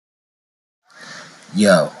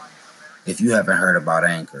Yo, if you haven't heard about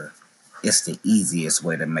Anchor, it's the easiest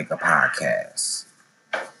way to make a podcast.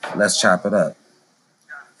 Let's chop it up.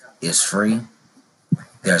 It's free.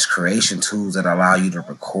 There's creation tools that allow you to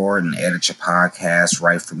record and edit your podcast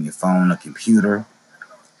right from your phone or computer.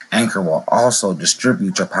 Anchor will also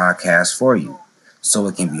distribute your podcast for you, so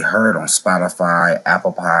it can be heard on Spotify,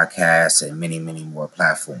 Apple Podcasts, and many, many more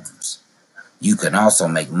platforms. You can also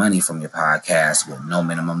make money from your podcast with no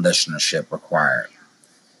minimum listenership required.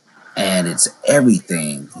 And it's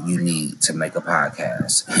everything you need to make a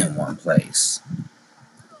podcast in one place.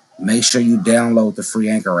 Make sure you download the free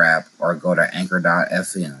Anchor app or go to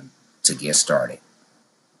anchor.fm to get started.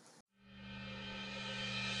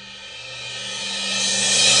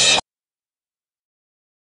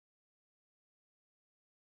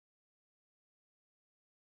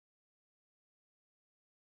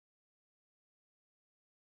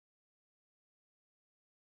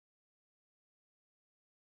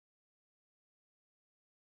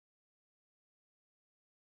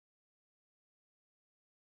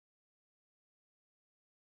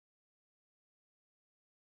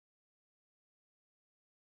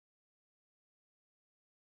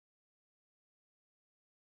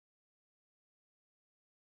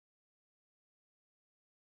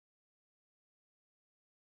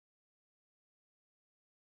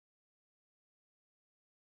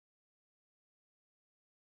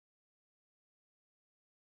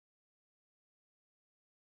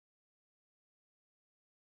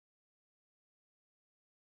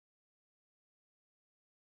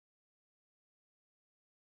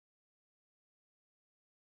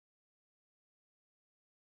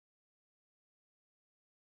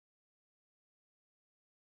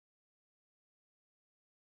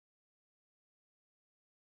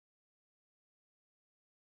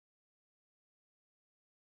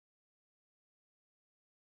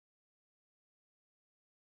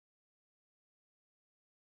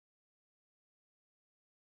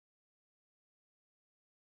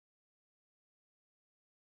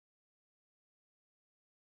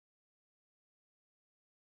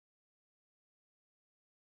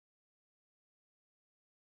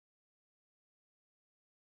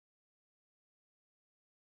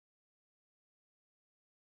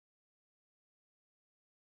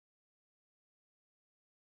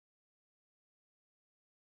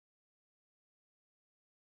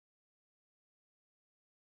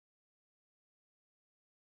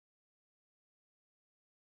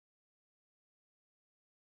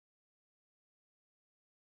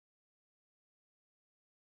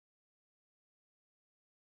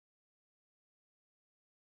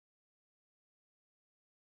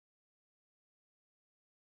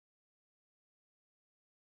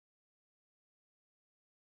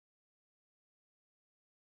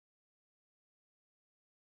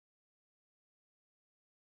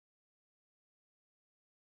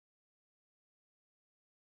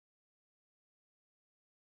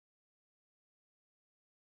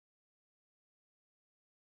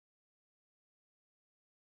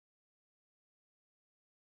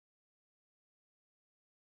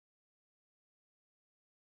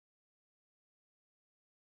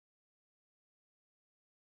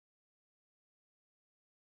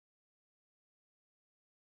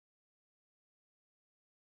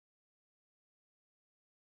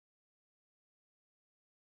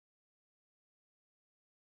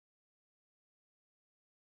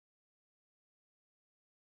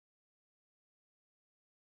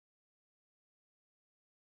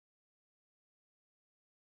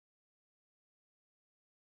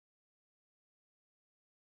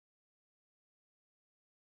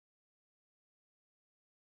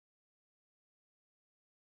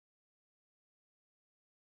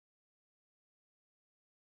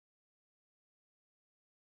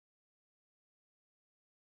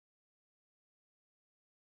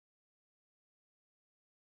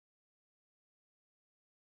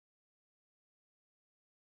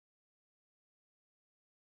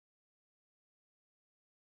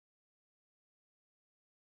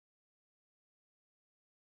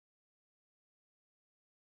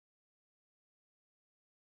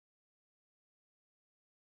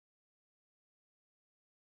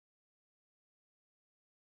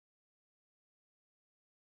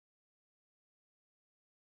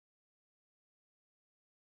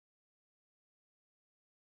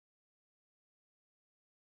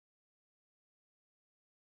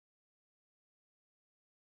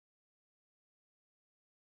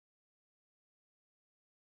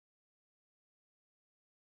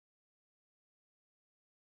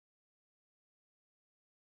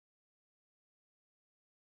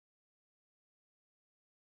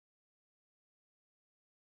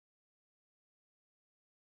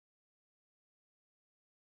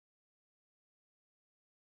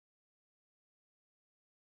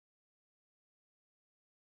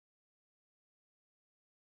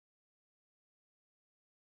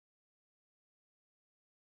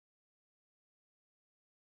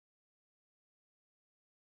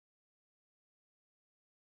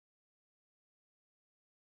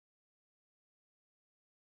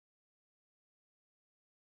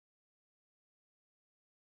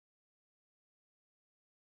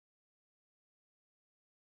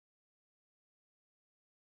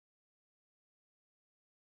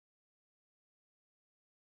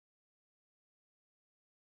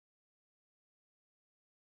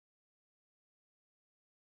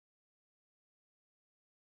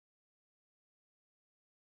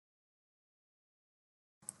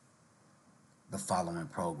 The following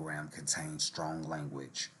program contains strong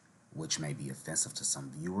language, which may be offensive to some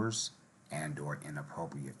viewers and/or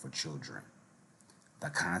inappropriate for children.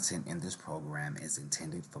 The content in this program is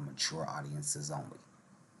intended for mature audiences only.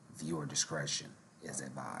 Viewer discretion is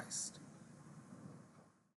advised.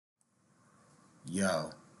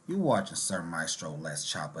 Yo, you watching Sir Maestro Let's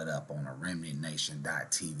Chop It Up on the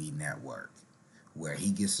RemnantNation.tv network, where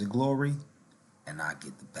he gets the glory and I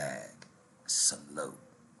get the bag. Salute.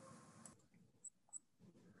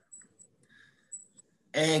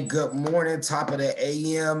 And good morning, top of the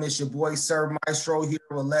AM. It's your boy Sir Maestro here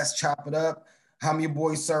with Let's Chop It Up. I'm your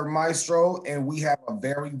boy Sir Maestro, and we have a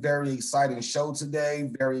very, very exciting show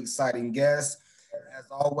today. Very exciting guest. As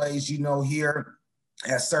always, you know, here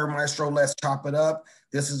at Sir Maestro Let's Chop It Up,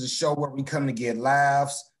 this is a show where we come to get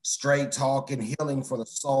laughs, straight talk, and healing for the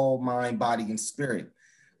soul, mind, body, and spirit.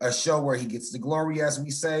 A show where he gets the glory, as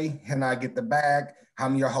we say, and I get the bag.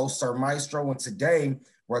 I'm your host, Sir Maestro, and today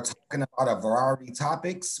we're talking about a variety of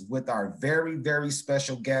topics with our very, very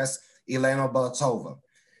special guest, Elena Balatova.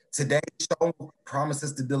 Today's show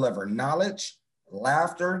promises to deliver knowledge,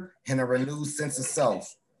 laughter, and a renewed sense of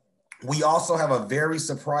self. We also have a very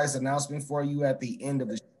surprise announcement for you at the end of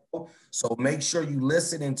the show, so make sure you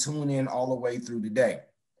listen and tune in all the way through today.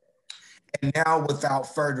 And now,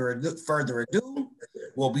 without further ado,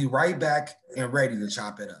 we'll be right back and ready to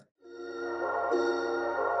chop it up.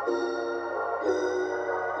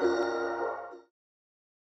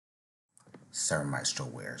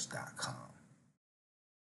 SirMaestroWears.com.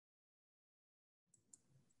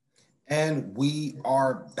 And we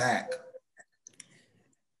are back.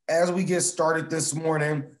 As we get started this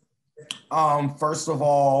morning, first of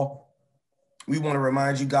all, we want to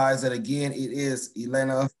remind you guys that again, it is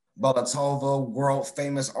Elena Balatova, world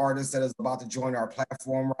famous artist that is about to join our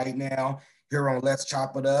platform right now here on Let's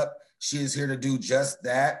Chop It Up. She is here to do just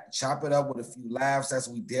that, chop it up with a few laughs as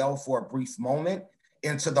we delve for a brief moment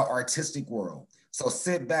into the artistic world. So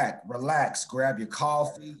sit back, relax, grab your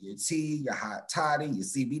coffee, your tea, your hot toddy, your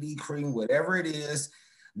CBD cream, whatever it is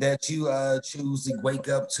that you choose to wake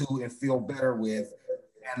up to and feel better with.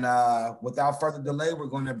 And without further delay, we're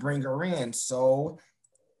going to bring her in. So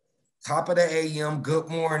top of the AM, good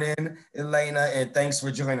morning, Elena, and thanks for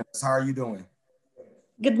joining us. How are you doing?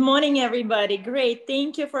 Good morning, everybody. Great.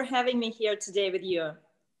 Thank you for having me here today with you.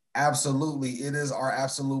 Absolutely. It is our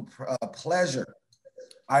absolute pleasure.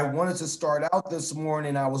 I wanted to start out this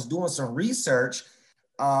morning. I was doing some research,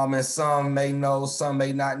 and some may know, some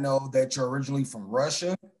may not know that you're originally from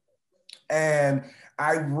Russia. And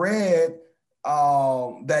I read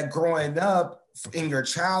that growing up in your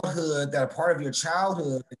childhood, that a part of your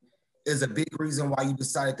childhood is a big reason why you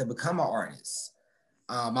decided to become an artist.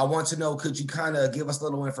 I want to know, could you kind of give us a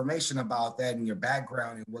little information about that and your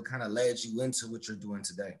background and what kind of led you into what you're doing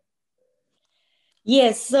today?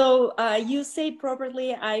 Yes, so you say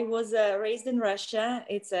properly, I was raised in Russia.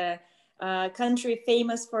 It's a country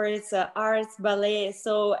famous for its arts, ballet.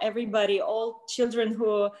 So everybody, all children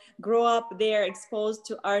who grow up there, exposed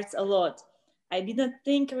to arts a lot. I didn't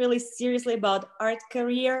think really seriously about art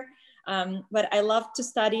career, but I love to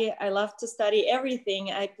study. I love to study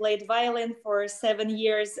everything. I played violin for 7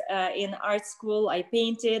 years in art school. I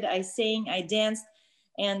painted, I sang, I danced.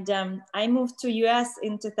 And I moved to US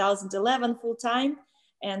in 2011 full time,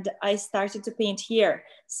 and I started to paint here.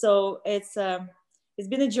 So it's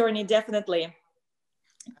been a journey, definitely.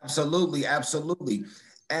 Absolutely, absolutely.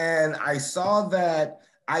 And I saw that.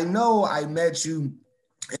 I know I met you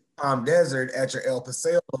in Palm Desert at your El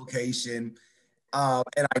Paseo location,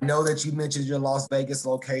 and I know that you mentioned your Las Vegas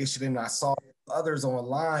location, and I saw others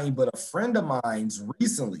online. But a friend of mine's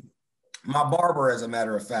recently, my barber, as a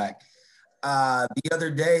matter of fact. The other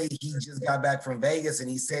day, he just got back from Vegas and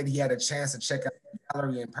he said he had a chance to check out the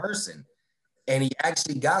gallery in person. And he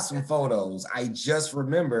actually got some photos. I just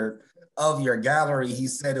remembered of your gallery. He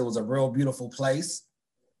said it was a real beautiful place.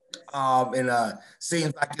 And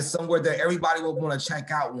seems like it's somewhere that everybody will want to check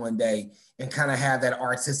out one day and kind of have that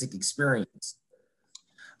artistic experience.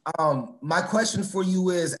 My question for you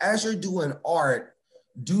is, as you're doing art,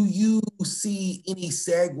 do you see any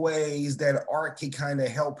segues that art can kind of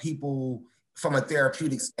help people from a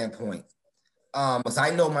therapeutic standpoint? Because I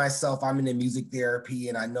know myself, I'm in the music therapy,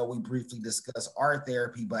 and I know we briefly discussed art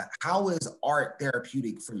therapy, but how is art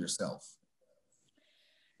therapeutic for yourself?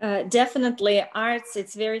 Definitely, arts,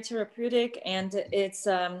 it's very therapeutic, and it's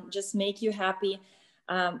just make you happy.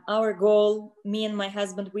 Our goal, me and my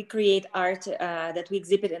husband, we create art that we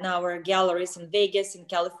exhibit in our galleries in Vegas, in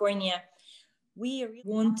California. We really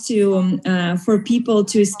want to for people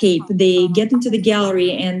to escape. They get into the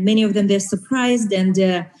gallery, and many of them, they're surprised, and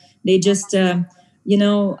they just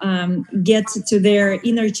get to their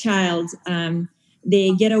inner child.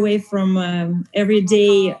 They get away from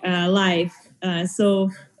everyday life. So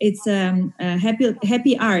it's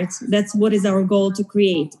happy art. That's what is our goal to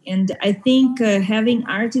create. And I think having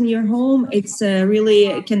art in your home, it's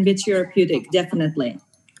really can be therapeutic, definitely.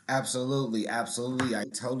 Absolutely, absolutely. I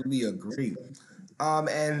totally agree.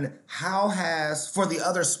 And how has, for the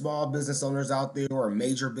other small business owners out there or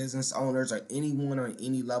major business owners or anyone on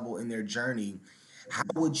any level in their journey, how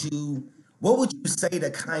would you, what would you say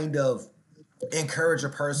to kind of encourage a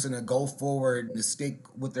person to go forward and to stick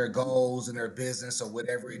with their goals and their business or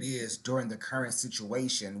whatever it is during the current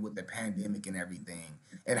situation with the pandemic and everything?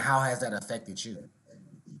 And how has that affected you?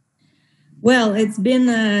 Well, it's been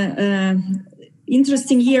a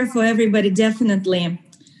interesting year for everybody, definitely.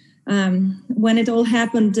 When it all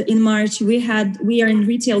happened in March, we are in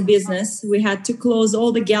retail business. We had to close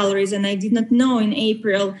all the galleries, and I did not know in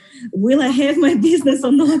April will I have my business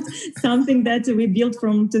or not. Something that we built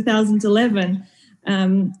from 2011.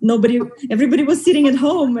 Everybody was sitting at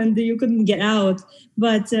home, and you couldn't get out.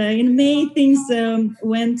 But in May, things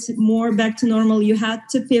went more back to normal. You had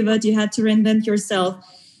to pivot. You had to reinvent yourself.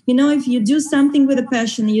 If you do something with a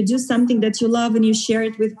passion, you do something that you love and you share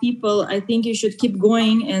it with people, I think you should keep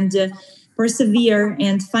going and persevere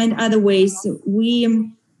and find other ways. We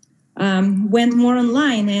went more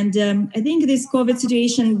online, and I think this COVID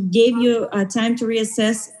situation gave you time to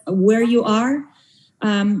reassess where you are,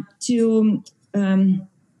 to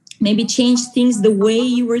maybe change things the way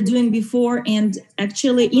you were doing before and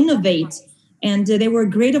actually innovate. And there were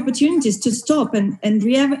great opportunities to stop and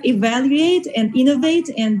evaluate and innovate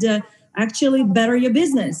and actually better your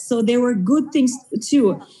business. So there were good things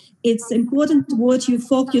too. It's important what you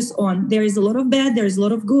focus on. There is a lot of bad, there is a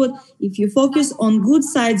lot of good. If you focus on good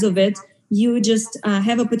sides of it, you just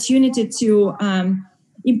have opportunity to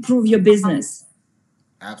improve your business.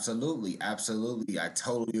 Absolutely, absolutely. I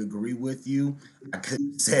totally agree with you. I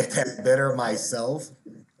couldn't have said that better myself.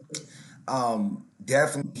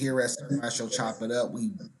 Definitely here at Maestro Chop It Up,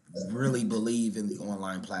 we really believe in the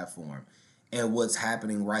online platform and what's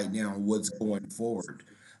happening right now and what's going forward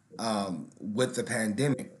with the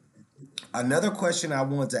pandemic. Another question I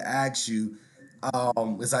want to ask you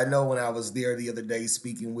is I know when I was there the other day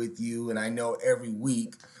speaking with you, and I know every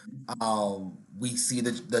week we see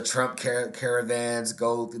the Trump caravans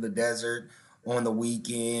go through the desert on the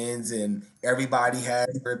weekends, and everybody has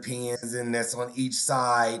their opinions, and that's on each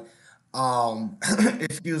side.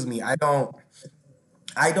 Excuse me, I don't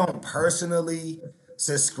personally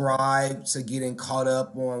subscribe to getting caught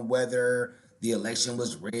up on whether the election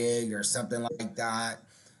was rigged or something like that,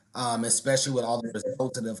 especially with all the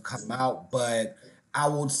results that have come out. But I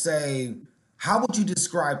would say, how would you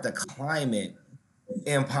describe the climate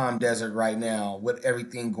in Palm Desert right now with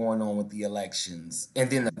everything going on with the elections and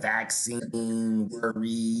then the vaccine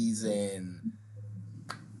worries and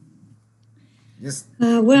just.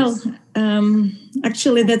 Well,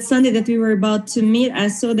 actually, that Sunday that we were about to meet, I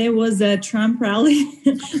saw there was a Trump rally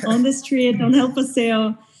on the street on El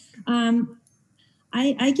Paseo.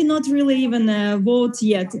 I cannot really even vote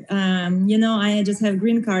yet. I just have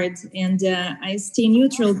green card and I stay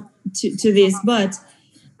neutral to this. But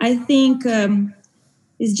I think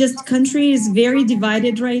it's just country is very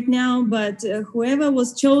divided right now. But whoever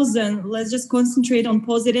was chosen, let's just concentrate on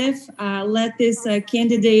positive. Let this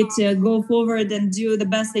candidate go forward and do the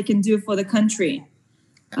best they can do for the country.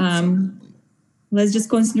 Let's just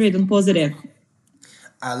concentrate on positive.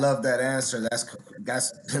 I love that answer. That's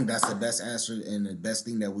that's the best answer, and the best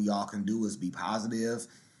thing that we all can do is be positive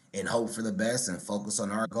and hope for the best and focus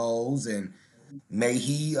on our goals. And may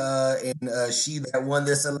he and she that won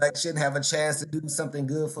this election have a chance to do something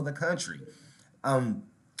good for the country. Um,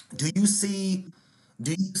 do you see?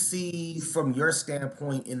 Do you see from your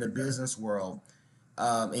standpoint in the business world,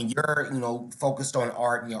 and you're focused on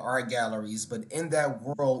art and your art galleries, but in that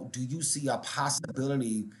world, do you see a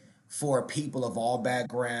possibility for people of all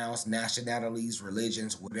backgrounds, nationalities,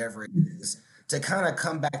 religions, whatever it is, to kind of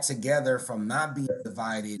come back together from not being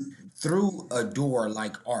divided through a door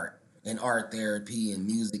like art and art therapy and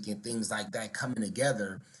music and things like that coming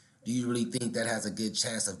together? Do you really think that has a good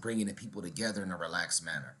chance of bringing the people together in a relaxed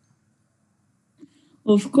manner?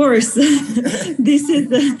 Of course, this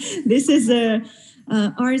is a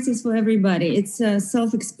art is for everybody. It's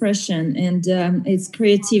self-expression and it's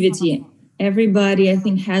creativity. Everybody, I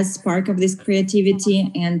think, has spark of this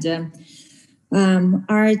creativity and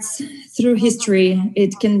arts through history.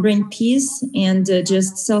 It can bring peace and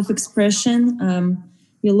just self-expression.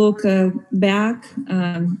 You look back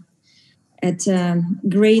at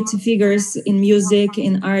great figures in music,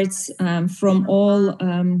 in arts from all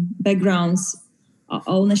backgrounds.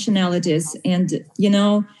 all nationalities. And,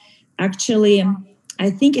 actually, I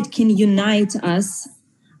think it can unite us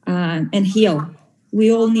and heal.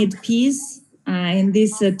 We all need peace in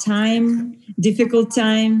this time, difficult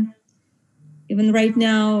time. Even right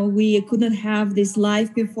now, we couldn't have these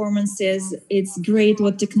live performances. It's great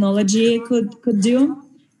what technology could do.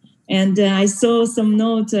 And I saw some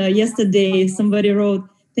note yesterday. Somebody wrote,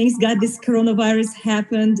 "Thanks God this coronavirus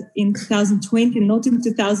happened in 2020, not in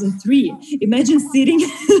 2003." Imagine sitting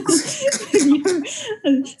with your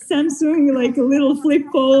Samsung, like a little flip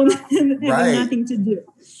phone, and having nothing to do.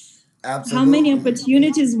 Absolutely. How many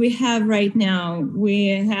opportunities we have right now? We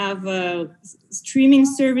have streaming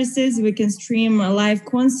services. We can stream live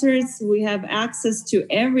concerts. We have access to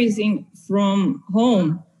everything from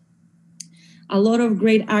home. A lot of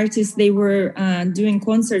great artists, they were doing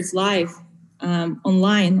concerts live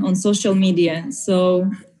online on social media. So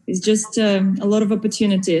it's just a lot of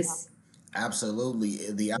opportunities. Absolutely.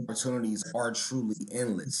 The opportunities are truly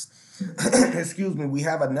endless. Excuse me. We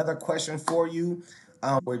have another question for you.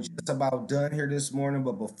 We're just about done here this morning,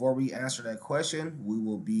 but before we answer that question, we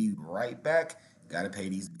will be right back. Got to pay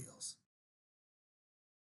these bills.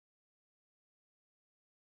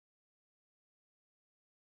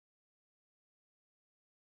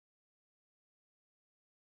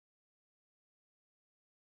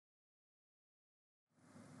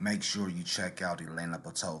 Make sure you check out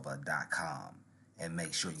ElenaBotova.com and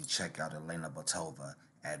make sure you check out Elena Botova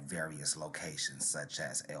at various locations such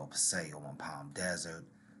as El Paseo on Palm Desert,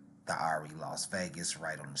 the Ari Las Vegas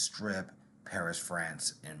right on the Strip, Paris,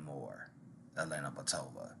 France, and more. Elena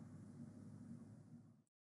Botova.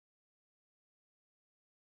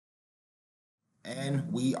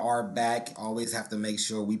 And we are back. Always have to make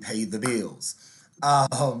sure we pay the bills.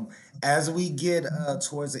 Um, as we get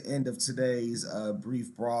towards the end of today's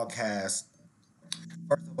brief broadcast,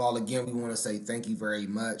 first of all, again, we want to say thank you very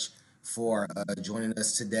much for joining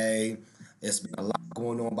us today. It's been a lot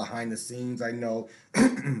going on behind the scenes. I know.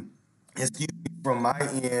 Excuse me, from my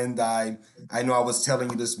end, I know I was telling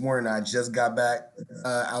you this morning. I just got back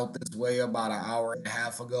out this way about an hour and a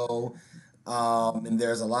half ago, and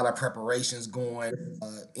there's a lot of preparations going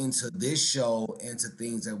into this show and to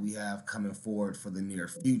things that we have coming forward for the near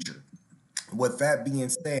future. With that being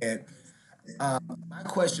said, my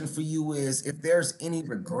question for you is if there's any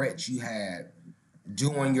regrets you had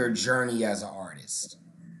during your journey as an artist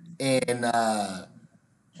and uh,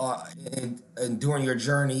 and during your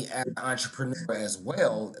journey as an entrepreneur as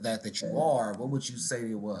well that you are, what would you say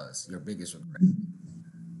it was your biggest regret?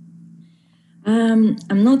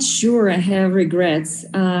 I'm not sure I have regrets,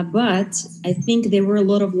 but I think there were a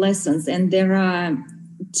lot of lessons, and there are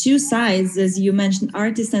two sides, as you mentioned,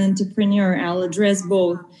 artist and entrepreneur. I'll address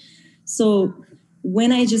both. So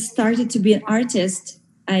when I just started to be an artist,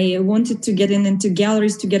 I wanted to get into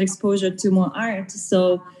galleries to get exposure to more art.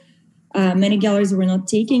 So many galleries were not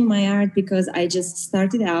taking my art because I just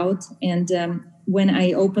started out. And when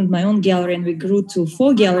I opened my own gallery and we grew to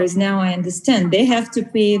 4 galleries, now I understand they have to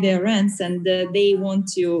pay their rents and they want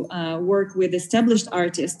to work with established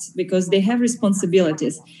artists because they have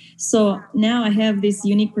responsibilities. So now I have this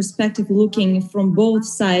unique perspective looking from both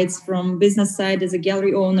sides, from business side as a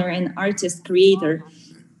gallery owner and artist creator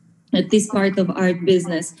at this part of art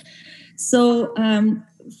business. So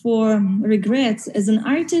for regrets as an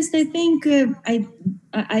artist, I think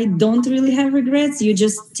I don't really have regrets. You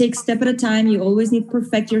just take step at a time. You always need to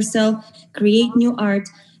perfect yourself, create new art,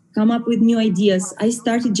 come up with new ideas. I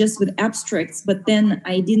started just with abstracts, but then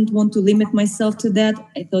I didn't want to limit myself to that.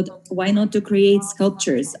 I thought, why not to create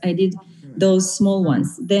sculptures? I did those small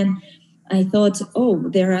ones. Then I thought, oh,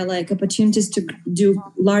 there are like opportunities to do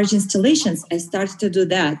large installations. I started to do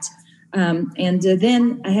that. And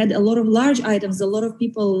then I had a lot of large items. A lot of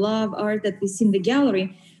people love art that we see in the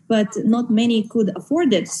gallery, but not many could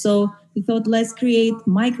afford it. So we thought, let's create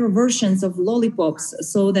micro versions of lollipops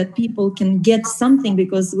so that people can get something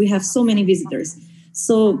because we have so many visitors.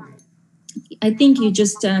 So I think you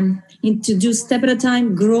just need to do step at a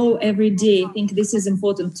time, grow every day. I think this is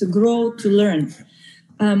important to grow, to learn.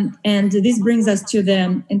 And this brings us to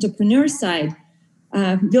the entrepreneur side.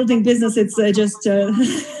 Building business, it's just a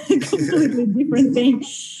completely different thing.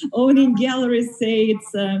 Owning galleries, say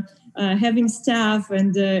it's having staff,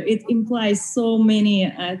 and it implies so many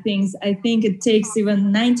things. I think it takes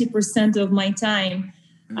even 90% of my time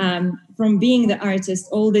from being the artist,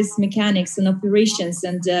 all these mechanics and operations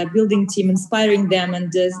and building team, inspiring them,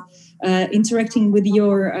 and interacting with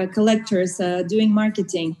your collectors, doing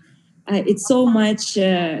marketing. It's so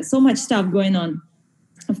much stuff going on.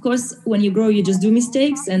 Of course, when you grow, you just do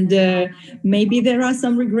mistakes, and maybe there are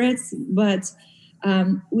some regrets, but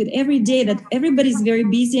with every day that everybody's very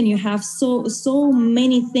busy and you have so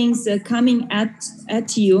many things coming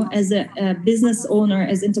at you as a business owner,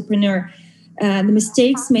 as entrepreneur, the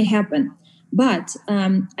mistakes may happen. But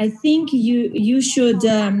I think you should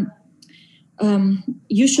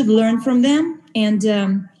learn from them, and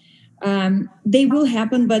they will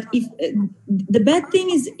happen. But if the bad thing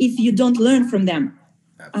is if you don't learn from them,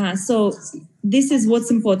 so this is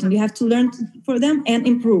what's important. You have to learn for them and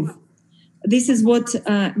improve. This is what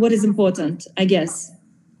is important, I guess.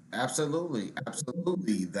 Absolutely,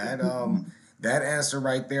 absolutely. That answer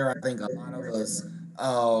right there, I think a lot of us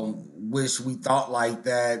wish we thought like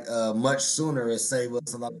that much sooner. It saved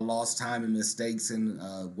us a lot of lost time and mistakes in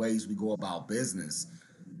ways we go about business.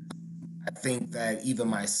 I think that even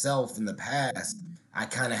myself in the past, I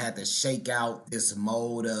kind of had to shake out this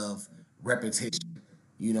mode of repetition.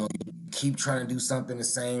 You keep trying to do something the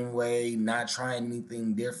same way, not trying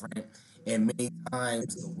anything different. And many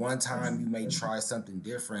times, the one time you may try something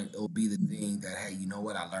different, it'll be the thing that, hey, you know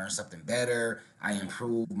what? I learned something better. I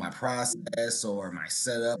improved my process or my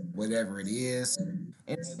setup, whatever it is, and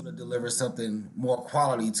able to deliver something more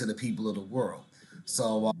quality to the people of the world.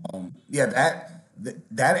 So, yeah,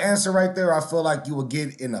 that answer right there, I feel like you would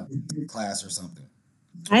get in a class or something,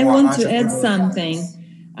 I or want to add entrepreneur something. class.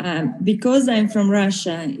 Because I'm from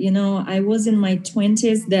Russia, I was in my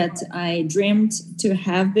 20s that I dreamed to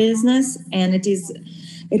have business, and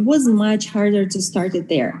it was much harder to start it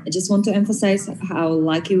there. I just want to emphasize how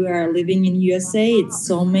lucky we are living in USA. It's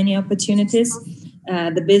so many opportunities.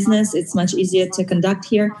 The business, it's much easier to conduct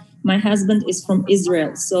here. My husband is from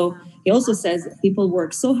Israel, so he also says people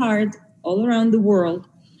work so hard all around the world,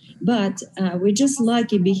 but we're just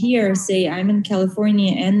lucky to be here. Say I'm in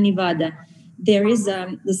California and Nevada. There is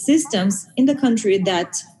the systems in the country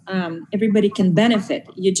that everybody can benefit.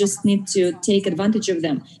 You just need to take advantage of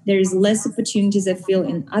them. There is less opportunities, I feel,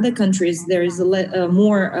 in other countries. There is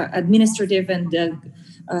more administrative and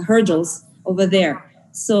hurdles over there.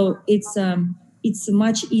 So it's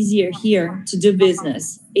much easier here to do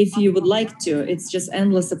business if you would like to. It's just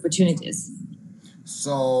endless opportunities.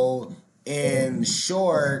 So, in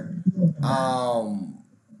short, um,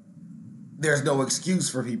 there's no excuse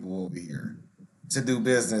for people over here to do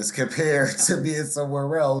business compared to being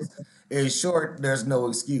somewhere else. In short, there's no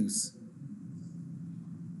excuse.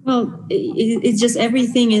 Well, it's just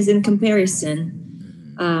everything is in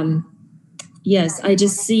comparison. Hmm. Yes, I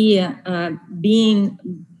just see being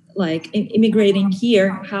like immigrating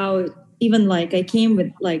here, how even like I came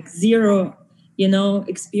with like zero,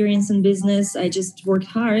 experience in business. I just worked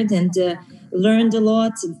hard and learned a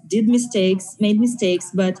lot, did mistakes, made mistakes,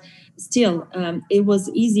 but still, it was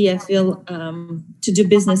easy, I feel, to do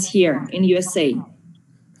business here in USA.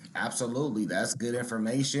 Absolutely, that's good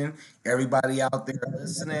information. Everybody out there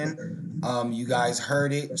listening, you guys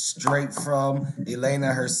heard it straight from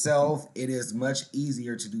Elena herself. It is much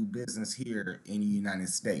easier to do business here in the United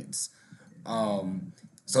States. Um,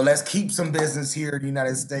 so let's keep some business here in the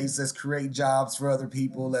United States. Let's create jobs for other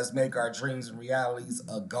people. Let's make our dreams and realities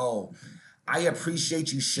a goal. I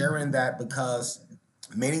appreciate you sharing that because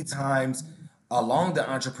many times along the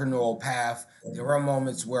entrepreneurial path, there are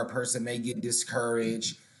moments where a person may get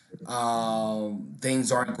discouraged.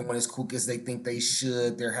 Things aren't going as quick as they think they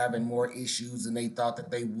should. They're having more issues than they thought that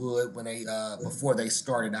they would when they before they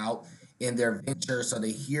started out in their venture. So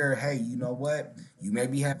they hear, hey, you know what? You may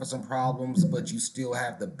be having some problems, but you still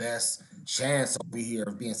have the best chance over here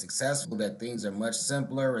of being successful. That things are much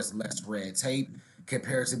simpler. It's less red tape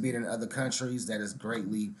compared to being in other countries. That is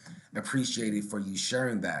greatly appreciated for you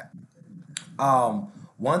sharing that.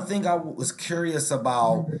 One thing I was curious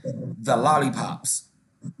about the lollipops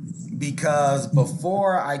because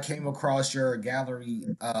before I came across your gallery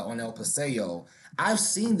on El Paseo, I've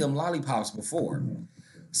seen them lollipops before.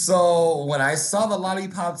 So when I saw the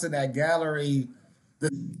lollipops in that gallery, the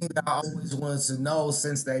thing that I always wanted to know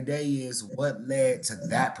since that day is what led to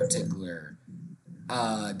that particular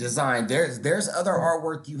design. There's other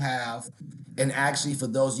artwork you have, and actually for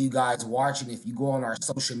those of you guys watching, if you go on our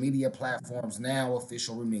social media platforms now,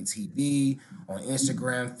 official Roommate TV on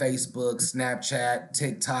Instagram, Facebook, Snapchat,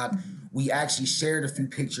 TikTok, we actually shared a few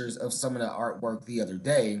pictures of some of the artwork the other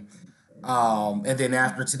day. And then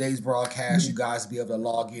after today's broadcast, you guys will be able to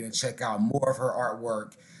log in and check out more of her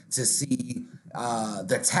artwork to see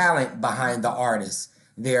the talent behind the artist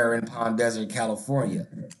there in Palm Desert, California.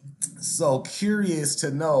 So curious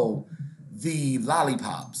to know the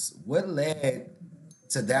lollipops. What led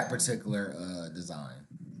to that particular design?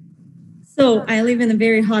 So I live in a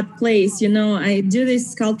very hot place. I do these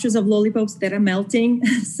sculptures of lollipops that are melting.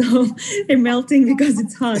 So they're melting because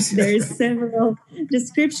it's hot. There's several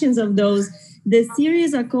descriptions of those. The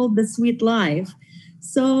series are called The Sweet Life.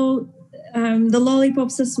 So the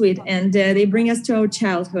lollipops are sweet, and they bring us to our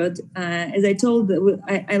childhood. As I told,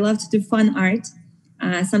 I love to do fun art,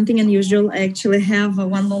 something unusual. I actually have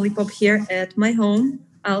one lollipop here at my home.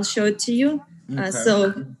 I'll show it to you.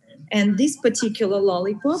 So, and this particular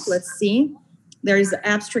lollipop, let's see, there is an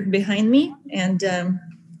abstract behind me, and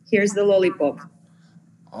here's the lollipop.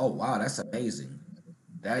 Oh wow, that's amazing.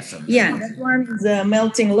 That's amazing. Yeah, that one is a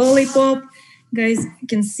melting lollipop. Guys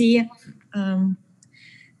can see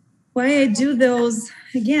why I do those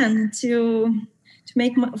again to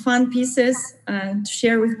make fun pieces to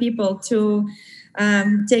share with people, to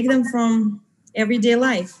take them from everyday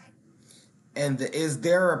life. And is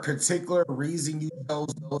there a particular reason you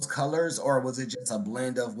chose those colors, or was it just a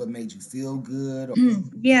blend of what made you feel good? Or...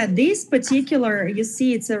 Yeah, this particular, you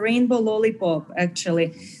see, it's a rainbow lollipop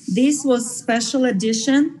actually. This was special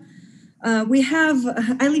edition. We have,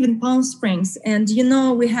 I live in Palm Springs, and you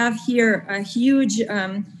know, we have here a huge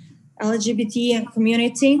LGBT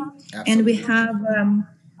community. Absolutely. And we have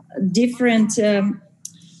different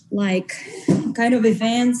like kind of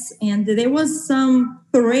events, and there was some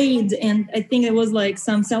parade, and I think it was like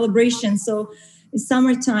some celebration. So it's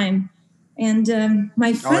summertime, and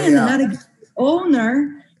my friend, another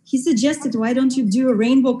owner, he suggested, why don't you do a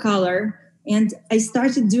rainbow color? And I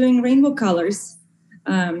started doing rainbow colors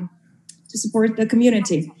to support the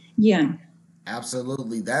community. Yeah,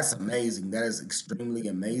 absolutely. That's amazing. That is extremely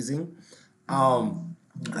amazing.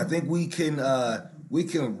 I think we can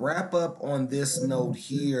wrap up on this note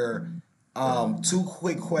here. Two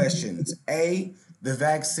quick questions. A, the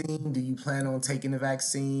vaccine. Do you plan on taking the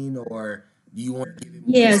vaccine, or do you want to give it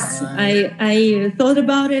more time? I thought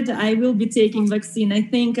about it. I will be taking vaccine. I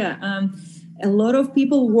think a lot of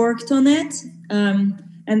people worked on it,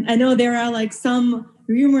 and I know there are like some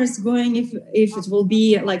rumors going if it will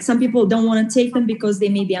be like some people don't want to take them because they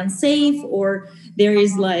may be unsafe, or there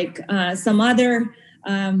is like some other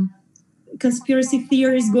conspiracy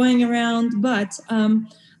theories going around. But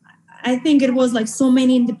I think it was like so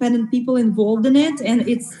many independent people involved in it, and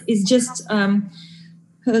it's just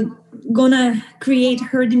gonna create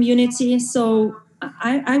herd immunity. So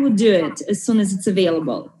I would do it as soon as it's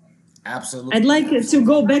available. Absolutely. I'd like to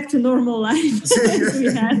go back to normal life as we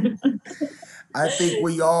had. I think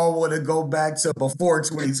we all want to go back to before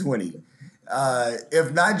 2020.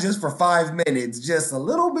 If not just for 5 minutes, just a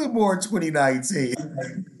little bit more 2019.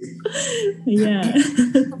 Yeah.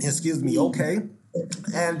 Excuse me. Okay.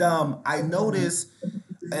 And I noticed,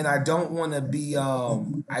 and I don't want to be,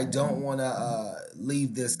 I don't want to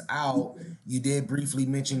leave this out. You did briefly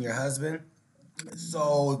mention your husband.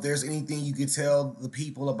 So if there's anything you could tell the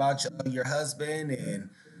people about your husband, and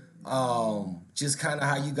just kind of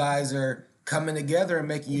how you guys are coming together and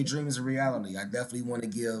making your dreams a reality. I definitely want to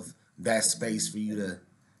give that space for you to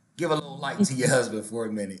give a little light to your husband for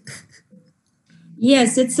a minute.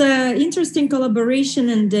 Yes, it's an interesting collaboration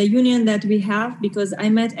and union that we have, because I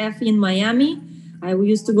met Effie in Miami. I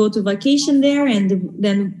used to go to vacation there, and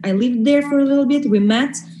then I lived there for a little bit. We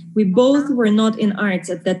met. We both were not in arts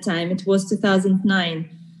at that time. It was 2009.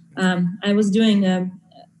 I was doing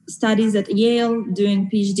studies at Yale, doing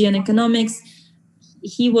PhD in economics.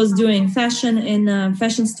 He was doing fashion in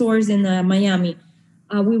fashion stores in Miami.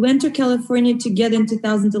 We went to California together in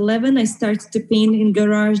 2011. I started to paint in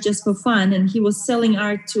garage just for fun, and he was selling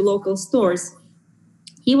art to local stores.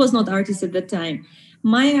 He was not artist at that time.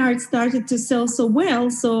 My art started to sell so well,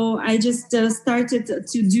 so I just started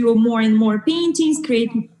to do more and more paintings, create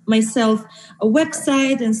myself a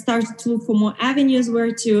website, and started to look for more avenues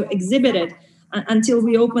where to exhibit it until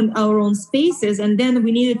we opened our own spaces. And then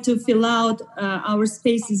we needed to fill out our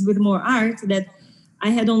spaces with more art that I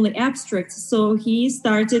had only abstracts. So he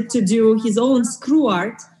started to do his own screw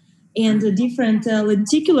art and different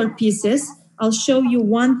lenticular pieces. I'll show you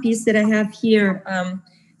one piece that I have here.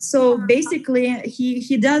 So basically,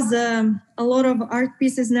 he does a lot of art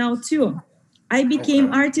pieces now too. I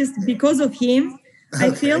became artist because of him,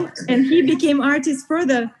 I feel, and he became artist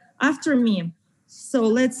further after me. So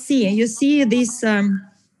let's see. You see this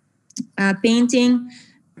painting?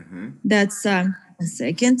 That's a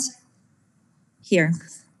second. Here.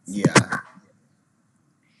 Yeah.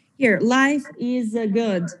 Here, life is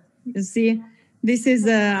good. You see, this is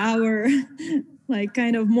our like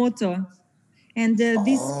kind of motto. And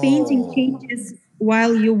this painting changes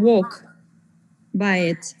while you walk by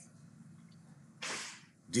it.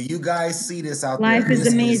 Do you guys see this out Life there? Life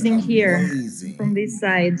is amazing here from this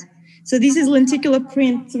side. So this is lenticular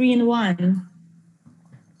print 3-in-1.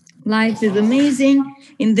 Life is amazing.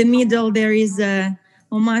 In the middle, there is a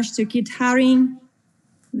homage to Kit Haring,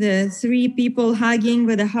 the three people hugging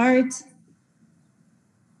with a heart.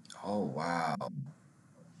 Oh, wow.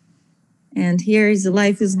 And here is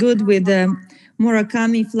Life is Good with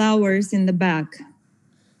Murakami flowers in the back.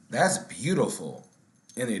 That's beautiful.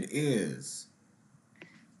 And it is.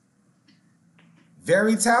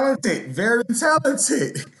 Very talented. Very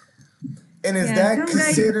talented. And is Yeah, that come back,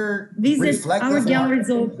 considered visit. Our reflective art? gallery is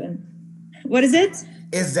open. What is it?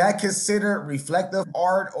 Is that considered reflective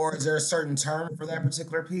art, or is there a certain term for that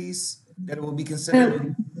particular piece that it will be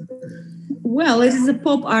considered? Uh, well, it is a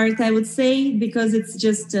pop art, I would say, because it's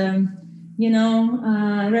just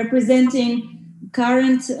representing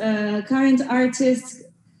current artists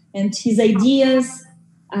and his ideas,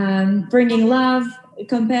 bringing love,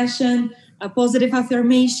 compassion, positive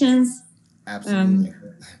affirmations. Absolutely. Um,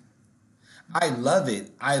 I love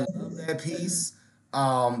it. I love that piece.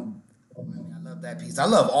 I love that piece. I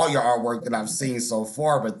love all your artwork that I've seen so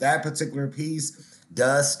far, but that particular piece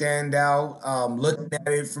does stand out. Looking at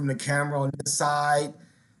it from the camera on this side,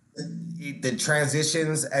 the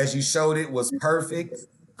transitions as you showed it was perfect.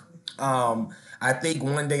 Um, I think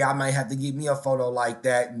one day I might have to get me a photo like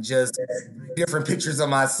that and just different pictures of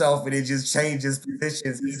myself, and it just changes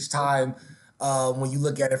positions each time when you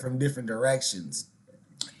look at it from different directions.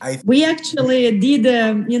 I we actually did,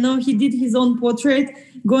 he did his own portrait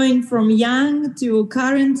going from young to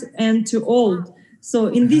current and to old. So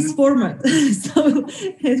in this format, so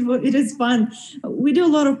it is fun. We do a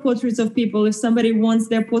lot of portraits of people. If somebody wants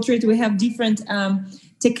their portrait, we have different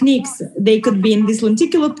techniques. They could be in these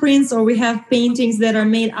lenticular prints, or we have paintings that are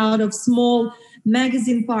made out of small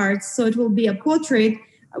magazine parts. So it will be a portrait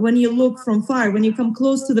when you look from far. When you come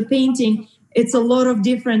close to the painting, it's a lot of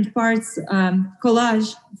different parts,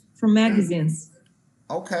 collage from magazines.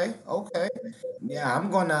 Okay, okay. Yeah,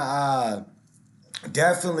 I'm gonna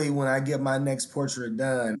definitely when I get my next portrait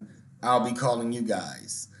done, I'll be calling you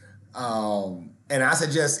guys. And I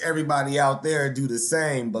suggest everybody out there do the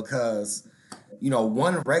same because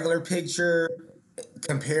one regular picture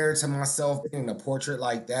compared to myself in a portrait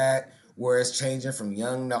like that, where it's changing from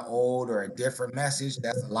young to old or a different message,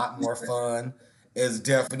 that's a lot more fun. It's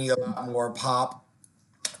definitely a lot more pop.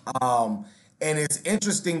 Um, and it's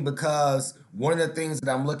interesting because one of the things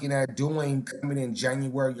that I'm looking at doing coming in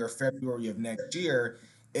January or February of next year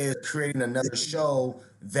is creating another show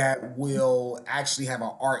that will actually have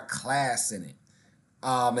an art class in it.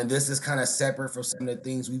 And this is kind of separate from some of the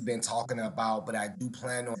things we've been talking about, but I do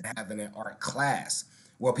plan on having an art class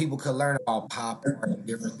where people could learn about pop art and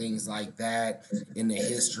different things like that in the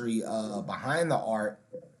history behind the art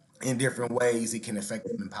in different ways. It can affect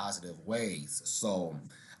them in positive ways. So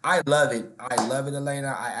I love it. I love it,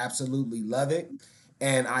 Elena. I absolutely love it.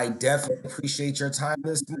 And I definitely appreciate your time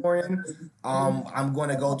this morning. I'm going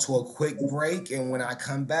to go to a quick break. And when I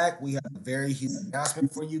come back, we have a very huge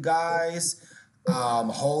announcement for you guys.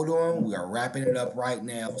 Hold on. We are wrapping it up right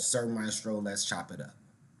now. Sir Maestro, let's chop it up.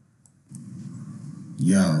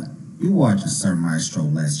 Yo, you watching Sir Maestro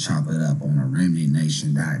Let's Chop It Up on the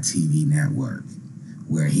RemnantNation.tv network,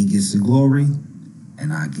 where he gets the glory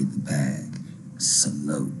and I get the bag.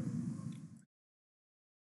 Salute.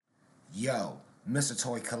 Yo, Mr.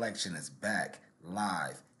 Toy Collection is back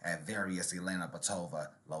live at various Elena Batova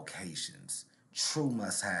locations. True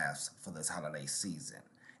must-haves for this holiday season.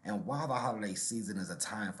 And while the holiday season is a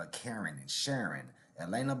time for caring and sharing,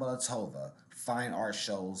 Elena Balatova fine art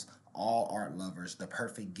shows all art lovers the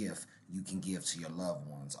perfect gift you can give to your loved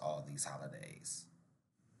ones all these holidays.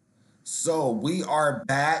 So we are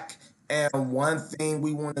back, and one thing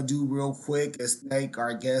we want to do real quick is thank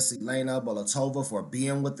our guest Elena Bolotova for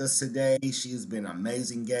being with us today. She's been an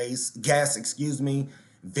amazing guest, excuse me,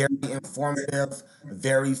 very informative,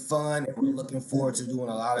 very fun, and we're looking forward to doing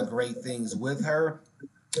a lot of great things with her.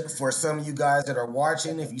 For some of you guys that are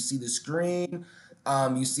watching, if you see the screen,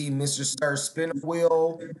 you see Mr. Sir Spinner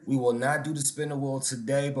Wheel. We will not do the spinner wheel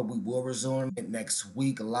today, but we will resume it next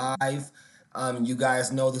week live. You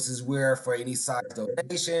guys know this is where for any size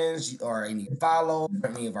donations or any follow on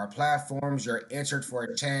any of our platforms, you're entered for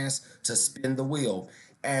a chance to spin the wheel.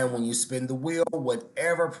 And when you spin the wheel,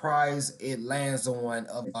 whatever prize it lands on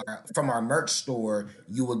from our merch store,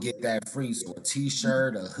 you will get that free. So a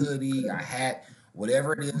t-shirt, a hoodie, a hat,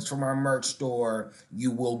 whatever it is from our merch store,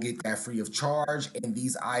 you will get that free of charge. And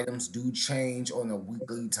these items do change on a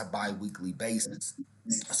weekly to bi-weekly basis.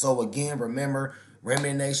 So again, remember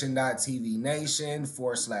remnantnation.tv nation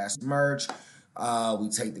 /merch. We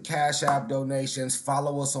take the Cash App donations.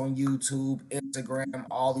 Follow us on YouTube, Instagram,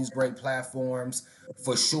 all these great platforms.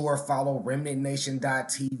 For sure, follow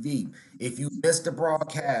remnantnation.tv. If you missed the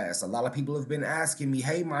broadcast, a lot of people have been asking me,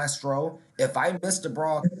 hey, Maestro, if I missed the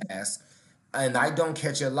broadcast and I don't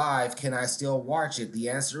catch it live, can I still watch it? The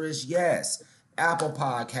answer is yes. Apple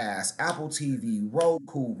Podcasts, Apple TV,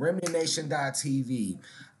 Roku, RemnantNation.tv,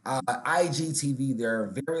 IGTV. There are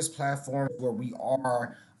various platforms where we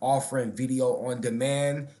are offering video on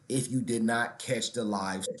demand if you did not catch the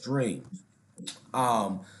live stream.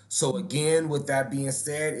 So again, with that being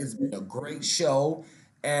said, it's been a great show.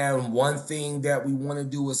 And one thing that we want to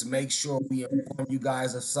do is make sure we inform you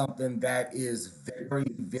guys of something that is very,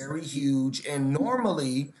 very huge. And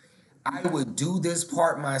normally I would do this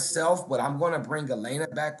part myself, but I'm going to bring Elena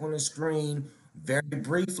back on the screen very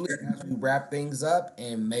briefly as we wrap things up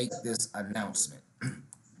and make this announcement.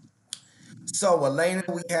 So, Elena,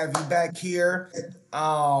 we have you back here,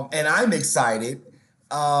 and I'm excited.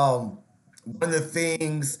 One of the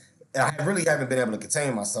things I really haven't been able to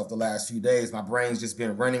contain myself the last few days. My brain's just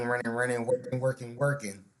been running, running, running, working, working,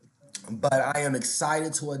 working. But I am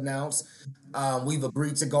excited to announce we've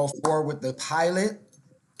agreed to go forward with the pilot.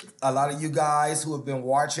 A lot of you guys who have been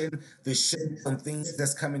watching the show and things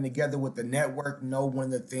that's coming together with the network know one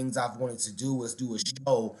of the things I've wanted to do is do a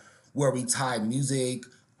show where we tie music,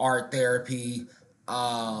 art therapy,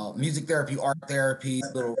 music therapy, art therapy,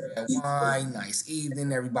 little red wine, nice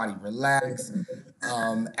evening, everybody relax.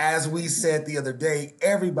 As we said the other day,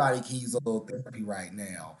 everybody can use a little therapy right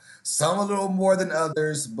now. Some a little more than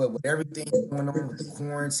others, but with everything going on with the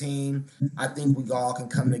quarantine, I think we all can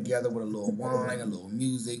come together with a little wine, a little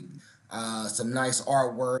music, some nice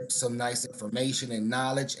artwork, some nice information and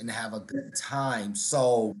knowledge, and have a good time.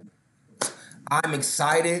 So I'm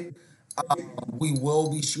excited. We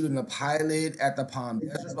will be shooting a pilot at the Palm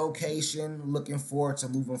Desert location. Looking forward to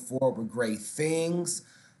moving forward with great things.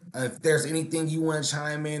 If there's anything you want to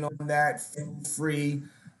chime in on that, feel free.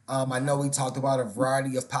 I know we talked about a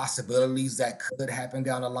variety of possibilities that could happen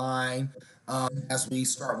down the line as we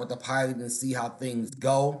start with the pilot and see how things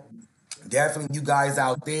go. Definitely, you guys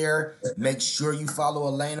out there, make sure you follow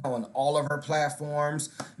Elena on all of her platforms.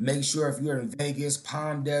 Make sure if you're in Vegas,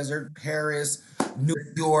 Palm Desert, Paris, New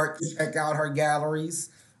York, check out her galleries.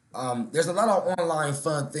 There's a lot of online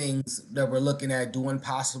fun things that we're looking at doing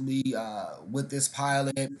possibly with this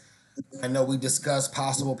pilot. I know we discussed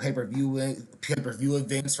possible pay-per-view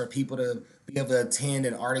events for people to be able to attend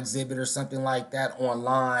an art exhibit or something like that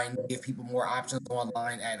online, give people more options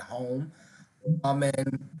online at home.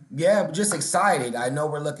 And yeah, we're just excited. I know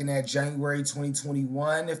we're looking at January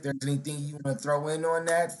 2021. If there's anything you want to throw in on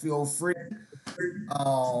that, feel free.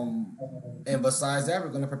 Um, and besides that, we're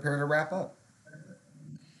going to prepare to wrap up.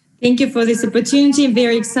 Thank you for this opportunity.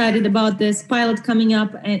 Very excited about this pilot coming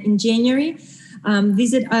up in January.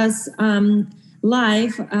 Visit us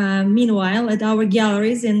live, meanwhile, at our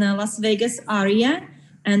galleries in the Las Vegas area.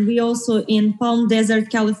 And we also in Palm Desert,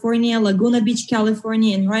 California, Laguna Beach,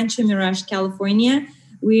 California, and Rancho Mirage, California.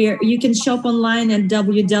 Where you can shop online at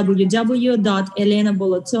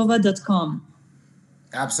www.elenabolotova.com.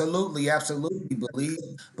 Absolutely, absolutely.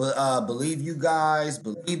 Believe you guys.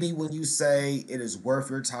 Believe me when you say it is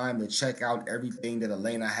worth your time to check out everything that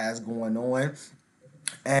Elena has going on.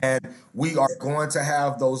 And we are going to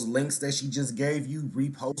have those links that she just gave you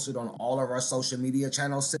reposted on all of our social media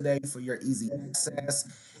channels today for your easy access.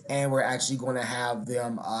 And we're actually going to have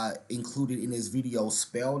them included in this video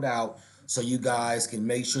spelled out so you guys can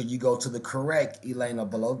make sure you go to the correct Elena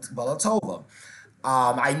Bolotova.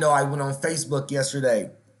 I know I went on Facebook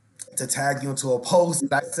yesterday to tag you into a post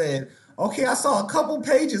and I said, okay, I saw a couple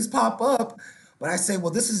pages pop up, but I said,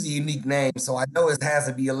 well, this is a unique name, so I know it has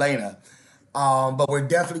to be Elena. But we're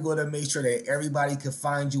definitely going to make sure that everybody can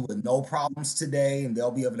find you with no problems today, and they'll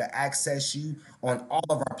be able to access you on all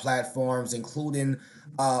of our platforms, including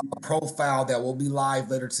a profile that will be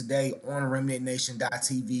live later today on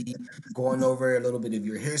RemnantNation.tv, going over a little bit of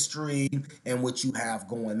your history and what you have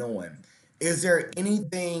going on. Is there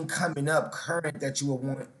anything coming up current that you would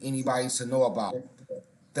want anybody to know about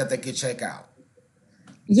that they could check out?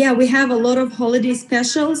 Yeah, we have a lot of holiday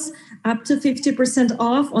specials, up to 50%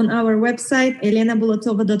 off on our website,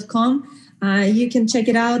 elenabolotova.com. You can check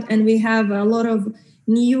it out, and we have a lot of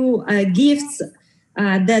new gifts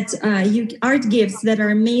art gifts that are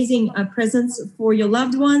amazing presents for your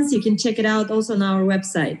loved ones. You can check it out also on our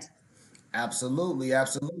website. Absolutely,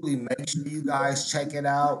 absolutely. Make sure you guys check it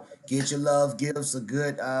out. Get your love gifts a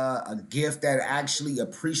gift that actually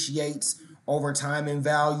appreciates over time and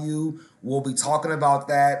value. We'll be talking about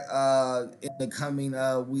that in the coming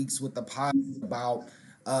weeks with the pod about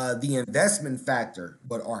the investment factor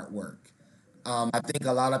with artwork. I think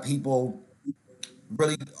a lot of people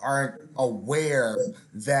really aren't aware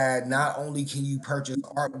that not only can you purchase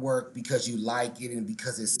artwork because you like it and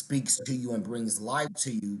because it speaks to you and brings life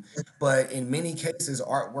to you, but in many cases,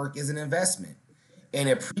 artwork is an investment and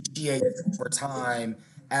it appreciates over time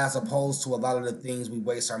as opposed to a lot of the things we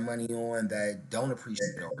waste our money on that don't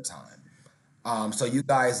appreciate over time. So you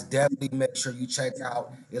guys definitely make sure you check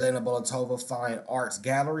out Elena Bolotova Fine Arts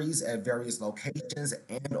Galleries at various locations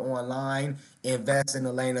and online. Invest in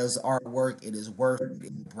Elena's artwork. It is worth it.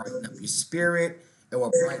 It will brighten up your spirit. It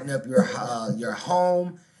will brighten up your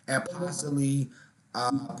home and possibly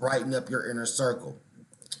brighten up your inner circle.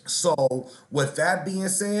 So, with that being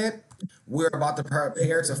said, we're about to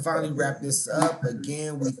prepare to finally wrap this up.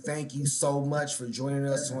 Again, we thank you so much for joining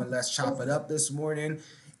us on Let's Chop It Up this morning.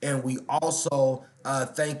 And we also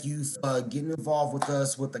thank you for getting involved with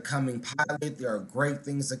us with the coming pilot. There are great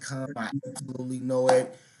things to come. I absolutely know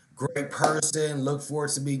it. Great person. Look forward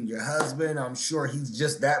to meeting your husband. I'm sure he's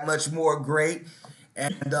just that much more great.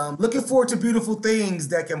 And looking forward to beautiful things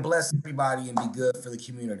that can bless everybody and be good for the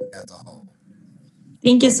community as a whole.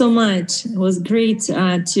 Thank you so much. It was great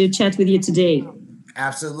to chat with you today.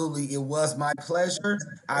 Absolutely. It was my pleasure.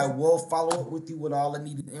 I will follow up with you with all the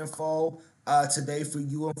needed info today for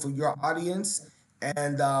you and for your audience.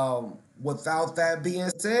 And without that being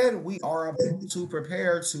said, we are about to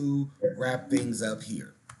prepare to wrap things up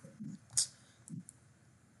here.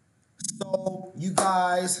 So you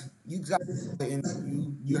guys, the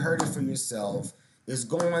interview, you heard it for yourself. It's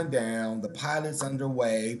going down. The pilot's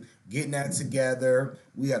underway. Getting that together.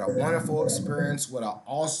 We had a wonderful experience with an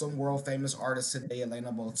awesome world famous artist today,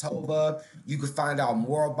 Elena Bolotova. You can find out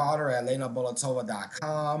more about her at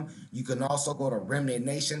elenabolotova.com. You can also go to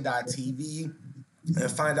remnantnation.tv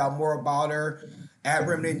and find out more about her at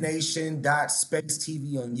remnantnation.space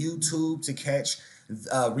TV on YouTube to catch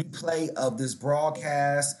a replay of this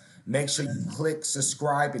broadcast. Make sure you click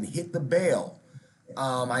subscribe and hit the bell.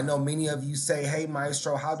 I know many of you say, "Hey,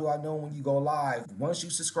 Maestro, how do I know when you go live?" Once you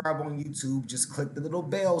subscribe on YouTube, just click the little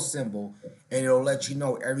bell symbol and it'll let you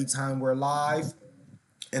know every time we're live.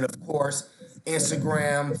 And of course,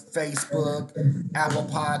 Instagram, Facebook, Apple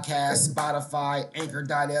Podcasts, Spotify,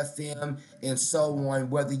 Anchor.fm, and so on.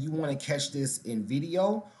 Whether you want to catch this in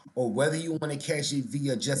video or whether you want to catch it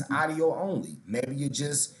via just audio only. Maybe you're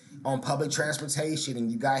just on public transportation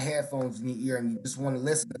and you got headphones in your ear and you just want to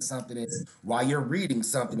listen to something while you're reading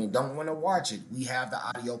something and don't want to watch it. We have the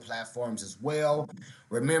audio platforms as well.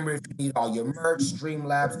 Remember, if you need all your merch,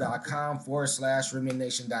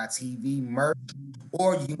 streamlabs.com/remnation.tv merch.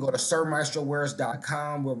 Or you can go to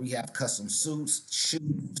sirmaestrowears.com where we have custom suits,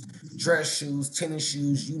 shoes, dress shoes, tennis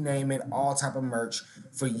shoes, you name it, all type of merch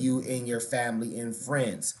for you and your family and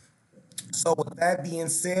friends. So with that being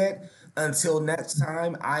said, until next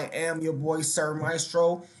time, I am your boy Sir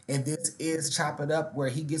Maestro, and this is Chop It Up where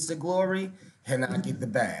he gets the glory and I get the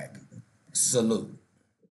bag. Salute.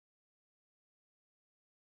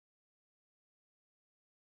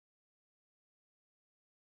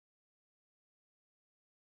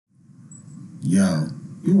 Yo,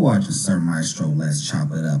 you watching Sir Maestro Let's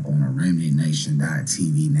Chop It Up on the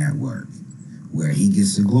remnantnation.tv network, where he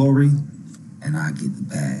gets the glory and I get the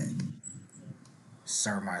bag.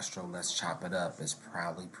 Sir Maestro Let's Chop It Up is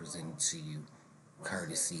proudly presented to you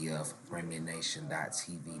courtesy of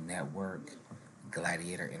remnantnation.tv network,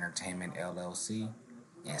 Gladiator Entertainment LLC,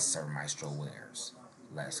 and Sir Maestro Wears.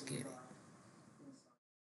 Let's get it.